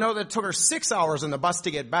 I found out that it took her 6 hours on the bus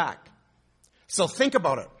to get back. So think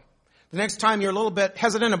about it. The next time you're a little bit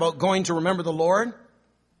hesitant about going to remember the Lord,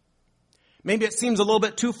 maybe it seems a little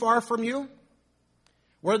bit too far from you.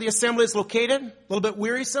 Where the assembly is located, a little bit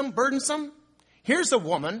wearisome, burdensome. Here's a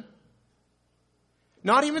woman,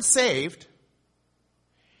 not even saved,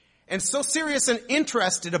 and so serious and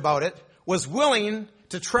interested about it, was willing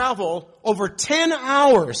to travel over 10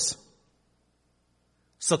 hours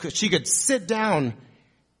so she could sit down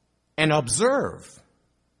and observe,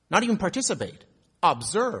 not even participate,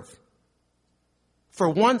 observe, for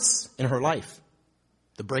once in her life,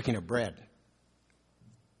 the breaking of bread.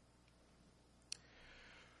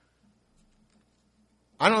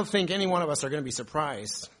 I don't think any one of us are going to be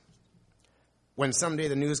surprised when someday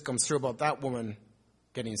the news comes through about that woman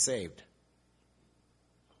getting saved.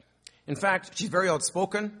 In fact, she's very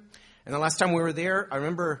outspoken. And the last time we were there, I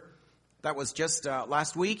remember that was just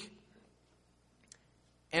last week.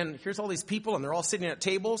 And here's all these people, and they're all sitting at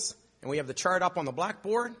tables. And we have the chart up on the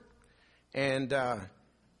blackboard. And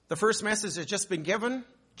the first message has just been given.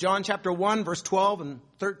 John chapter 1, verse 12 and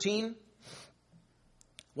 13.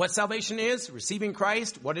 What salvation is, receiving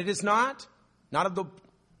Christ, what it is not of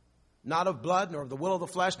blood, nor of the will of the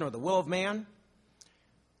flesh, nor of the will of man.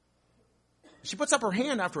 She puts up her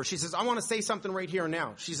hand afterwards. She says, I want to say something right here and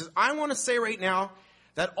now. She says, I want to say right now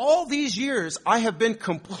that all these years I have been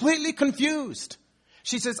completely confused.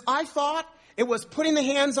 She says, I thought it was putting the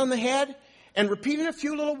hands on the head and repeating a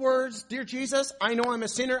few little words. Dear Jesus, I know I'm a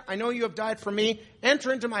sinner. I know you have died for me.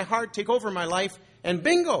 Enter into my heart, take over my life, and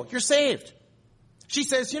bingo, you're saved. She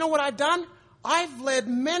says, you know what I've done? I've led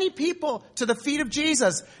many people to the feet of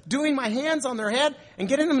Jesus, doing my hands on their head and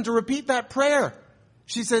getting them to repeat that prayer.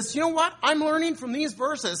 She says, you know what? I'm learning from these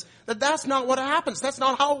verses that that's not what happens. That's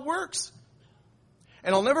not how it works.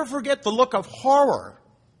 And I'll never forget the look of horror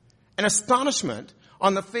and astonishment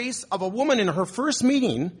on the face of a woman in her first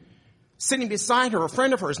meeting, sitting beside her, a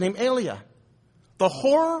friend of hers named Elia. The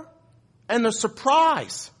horror and the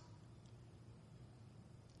surprise.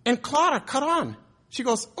 And Clara cut on. She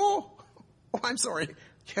goes, oh, I'm sorry.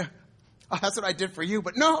 Yeah, that's what I did for you.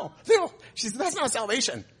 But no. She said, that's not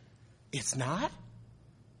salvation. It's not?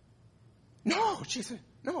 No. She said,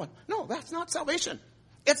 no, that's not salvation.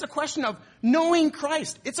 It's a question of knowing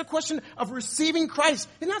Christ. It's a question of receiving Christ.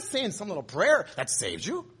 You're not saying some little prayer that saves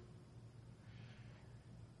you.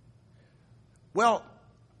 Well,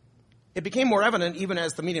 it became more evident even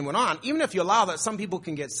as the meeting went on. Even if you allow that some people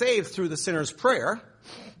can get saved through the sinner's prayer,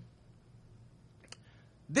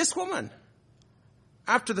 this woman,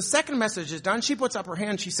 after the second message is done, she puts up her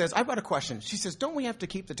hand. She says, I've got a question. She says, don't we have to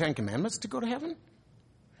keep the 10 Commandments to go to heaven?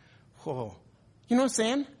 Whoa. You know what I'm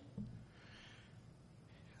saying?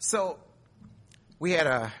 So we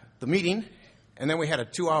had the meeting, and then we had a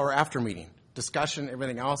 2-hour after meeting, discussion,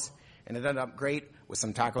 everything else, and it ended up great with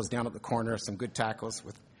some tacos down at the corner, some good tacos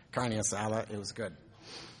with carne asada. It was good.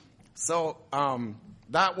 So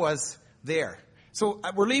that was there. So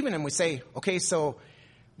we're leaving, and we say, okay, so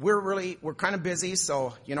we're kind of busy.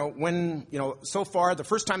 So, so far, the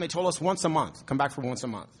first time they told us once a month, come back for once a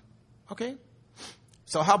month. Okay.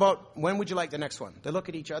 So how about, when would you like the next one? They look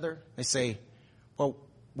at each other. They say, well,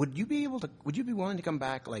 would you be willing to come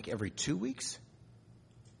back like every 2 weeks?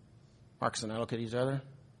 Marcus and I look at each other.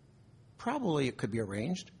 Probably it could be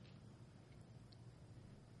arranged.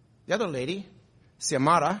 The other lady,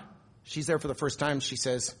 Xiomara, she's there for the first time. She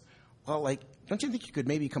says, well, don't you think you could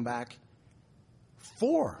maybe come back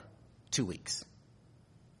for 2 weeks?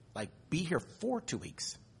 Be here for 2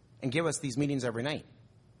 weeks and give us these meetings every night.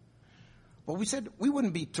 Well, we said we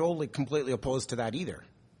wouldn't be totally, completely opposed to that either,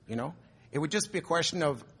 It would just be a question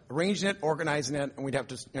of arranging it, organizing it, and we'd have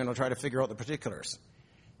to, try to figure out the particulars.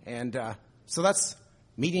 And so that's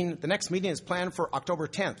meeting. The next meeting is planned for October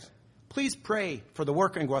 10th. Please pray for the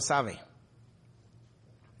work in Guasave.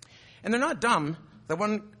 And they're not dumb.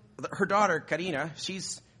 Her daughter, Karina,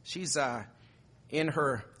 she's in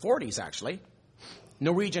her 40s, actually.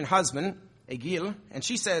 Norwegian husband, Egil, and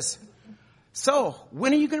she says, so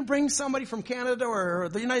when are you going to bring somebody from Canada or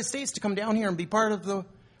the United States to come down here and be part of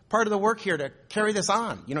the work here to carry this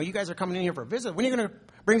on? You guys are coming in here for a visit. When are you going to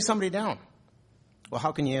bring somebody down? Well,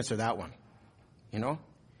 how can you answer that one?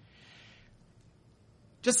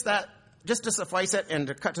 Just to suffice it and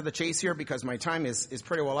to cut to the chase here because my time is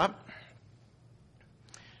pretty well up.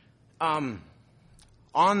 On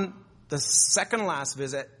the second last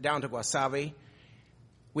visit down to Guasave,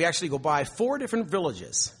 we actually go by 4 different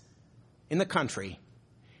villages in the country,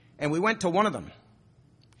 and we went to one of them.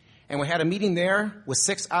 And we had a meeting there with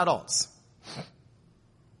 6 adults.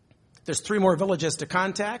 There's 3 more villages to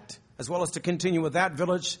contact, as well as to continue with that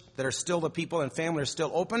village that are still the people and family are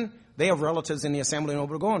still open. They have relatives in the assembly in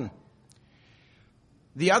Obregon.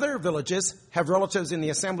 The other villages have relatives in the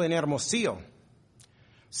assembly in Hermosillo.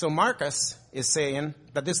 So Marcus is saying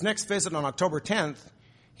that this next visit on October 10th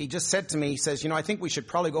he just said to me, he says, I think we should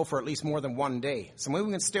probably go for at least more than one day. So maybe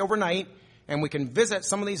we can stay overnight and we can visit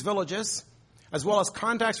some of these villages, as well as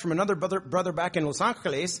contacts from another brother back in Los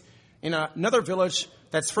Angeles, in another village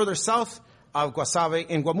that's further south of Guasave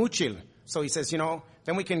in Guamuchil. So he says,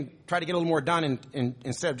 then we can try to get a little more done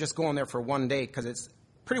instead of just going there for one day, because it's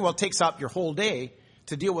pretty well takes up your whole day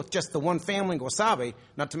to deal with just the one family in Guasave,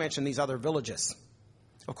 not to mention these other villages.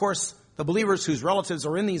 Of course, the believers whose relatives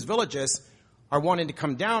are in these villages are wanting to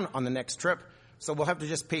come down on the next trip, so we'll have to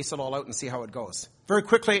just pace it all out and see how it goes. Very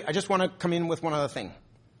quickly, I just want to come in with one other thing.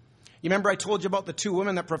 You remember I told you about the two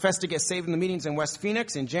women that professed to get saved in the meetings in West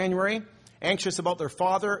Phoenix in January, anxious about their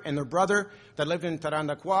father and their brother that lived in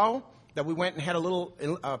Tarandacuao, that we went and had a little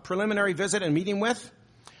preliminary visit and meeting with?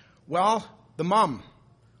 Well, the mom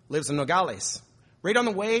lives in Nogales, right on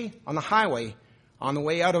the highway, on the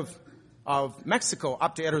way out of Mexico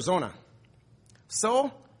up to Arizona.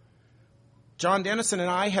 So, John Dennison and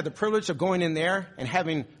I had the privilege of going in there and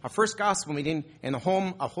having a first gospel meeting in the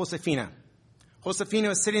home of Josefina. Josefina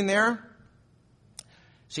was sitting there.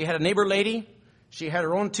 She had a neighbor lady. She had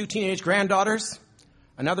her own 2 teenage granddaughters,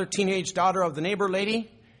 another teenage daughter of the neighbor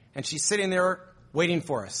lady, and she's sitting there waiting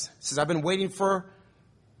for us. She says, I've been waiting for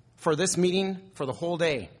this meeting for the whole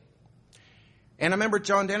day. And I remember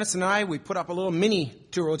John Dennison and I, we put up a little mini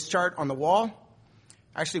Two Roads chart on the wall.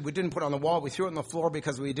 Actually, we didn't put it on the wall. We threw it on the floor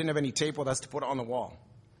because we didn't have any tape with us to put it on the wall.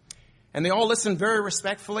 And they all listened very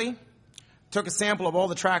respectfully, took a sample of all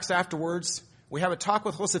the tracks afterwards. We have a talk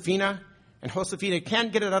with Josefina, and Josefina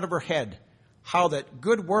can't get it out of her head how that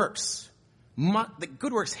good works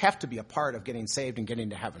have to be a part of getting saved and getting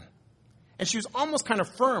to heaven. And she was almost kind of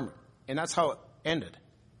firm, and that's how it ended.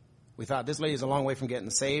 We thought, this lady's a long way from getting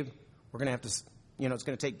saved. We're going to have to, it's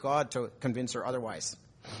going to take God to convince her otherwise.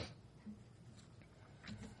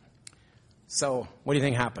 So, what do you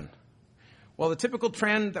think happened? Well, the typical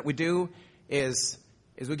trend that we do is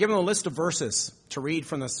we give them a list of verses to read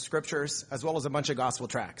from the scriptures, as well as a bunch of gospel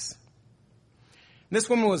tracts. And this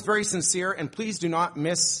woman was very sincere, and please do not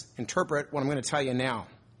misinterpret what I'm going to tell you now.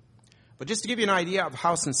 But just to give you an idea of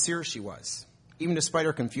how sincere she was, even despite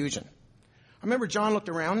her confusion. I remember John looked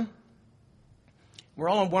around. We're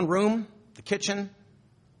all in one room, the kitchen,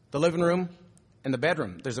 the living room, and the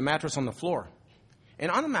bedroom. There's a mattress on the floor. And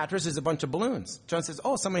on the mattress is a bunch of balloons. John says,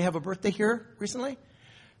 somebody have a birthday here recently?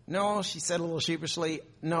 No, she said a little sheepishly.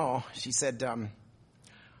 No, she said,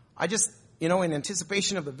 I just, in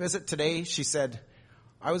anticipation of the visit today, she said,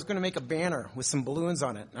 I was going to make a banner with some balloons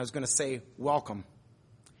on it. And I was going to say, welcome.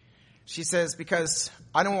 She says, because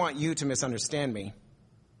I don't want you to misunderstand me.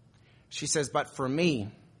 She says, but for me,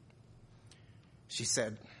 she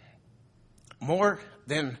said, more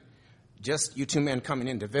than just you two men coming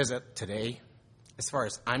in to visit today, as far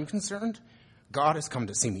as I'm concerned, God has come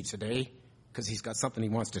to see me today because he's got something he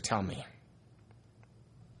wants to tell me.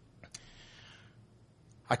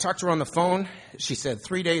 I talked to her on the phone. She said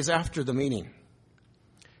 3 days after the meeting.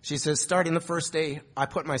 She says, starting the first day, I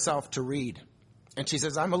put myself to read. And she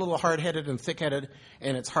says, I'm a little hard-headed and thick-headed,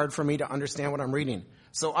 and it's hard for me to understand what I'm reading.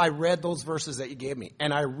 So I read those verses that you gave me,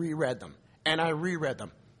 and I reread them, and I reread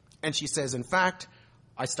them. And she says, in fact,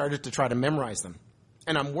 I started to try to memorize them.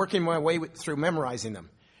 And I'm working my way through memorizing them.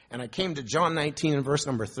 And I came to John 19 and verse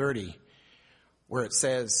number 30, where it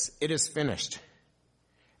says, it is finished.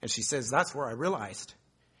 And she says, that's where I realized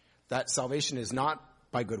that salvation is not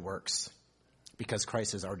by good works, because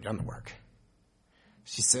Christ has already done the work.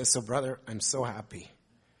 She says, so brother, I'm so happy,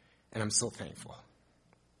 and I'm so thankful.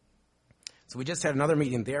 So we just had another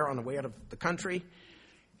meeting there on the way out of the country,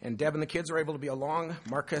 and Deb and the kids were able to be along.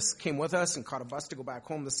 Marcus came with us and caught a bus to go back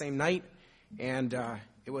home the same night. And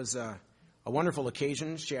it was a wonderful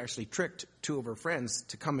occasion. She actually tricked 2 of her friends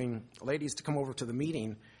ladies to come over to the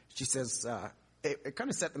meeting. She says, it kind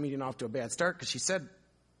of set the meeting off to a bad start, because she said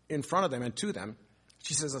in front of them and to them,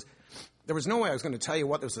 she says, there was no way I was going to tell you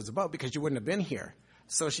what this was about because you wouldn't have been here.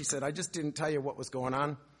 So she said, I just didn't tell you what was going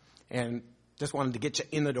on and just wanted to get you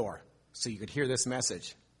in the door so you could hear this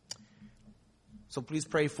message. So please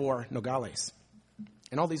pray for Nogales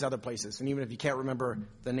and all these other places. And even if you can't remember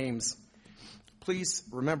the names, please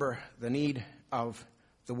remember the need of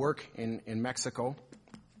the work in Mexico.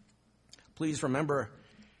 Please remember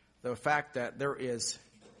the fact that you're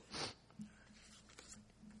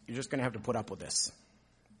just going to have to put up with this.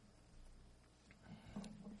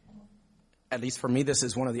 At least for me, this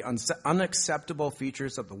is one of the unacceptable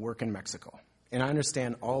features of the work in Mexico. And I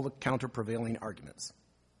understand all the counter-prevailing arguments.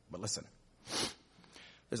 But listen,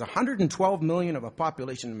 there's 112 million of a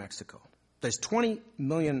population in Mexico. There's 20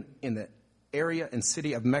 million in the area and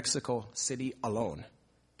city of Mexico City alone,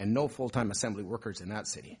 and no full-time assembly workers in that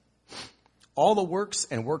city. All the works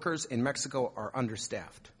and workers in Mexico are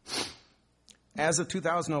understaffed. As of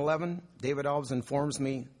 2011, David Alves informs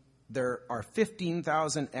me there are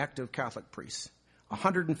 15,000 active Catholic priests,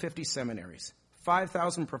 150 seminaries,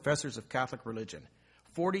 5,000 professors of Catholic religion,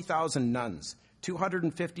 40,000 nuns,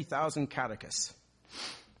 250,000 catechists,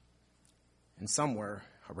 and somewhere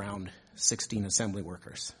around 16 assembly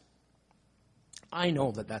workers. I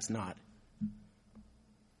know that that's not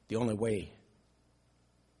the only way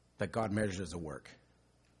that God measures a work.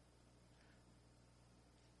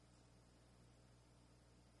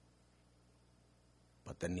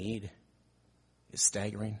 But the need is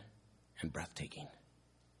staggering and breathtaking.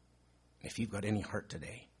 If you've got any heart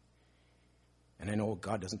today, and I know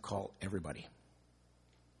God doesn't call everybody,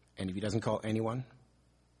 and if he doesn't call anyone,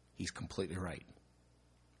 he's completely right.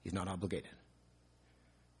 He's not obligated.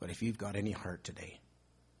 But if you've got any heart today,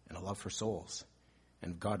 and a love for souls,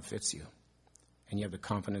 and God fits you, and you have the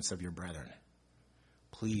confidence of your brethren,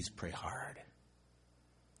 please pray hard.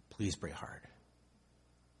 Please pray hard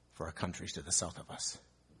for our countries to the south of us,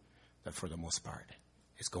 that for the most part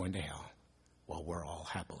is going to hell while we're all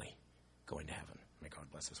happily going to heaven. May God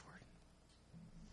bless his word.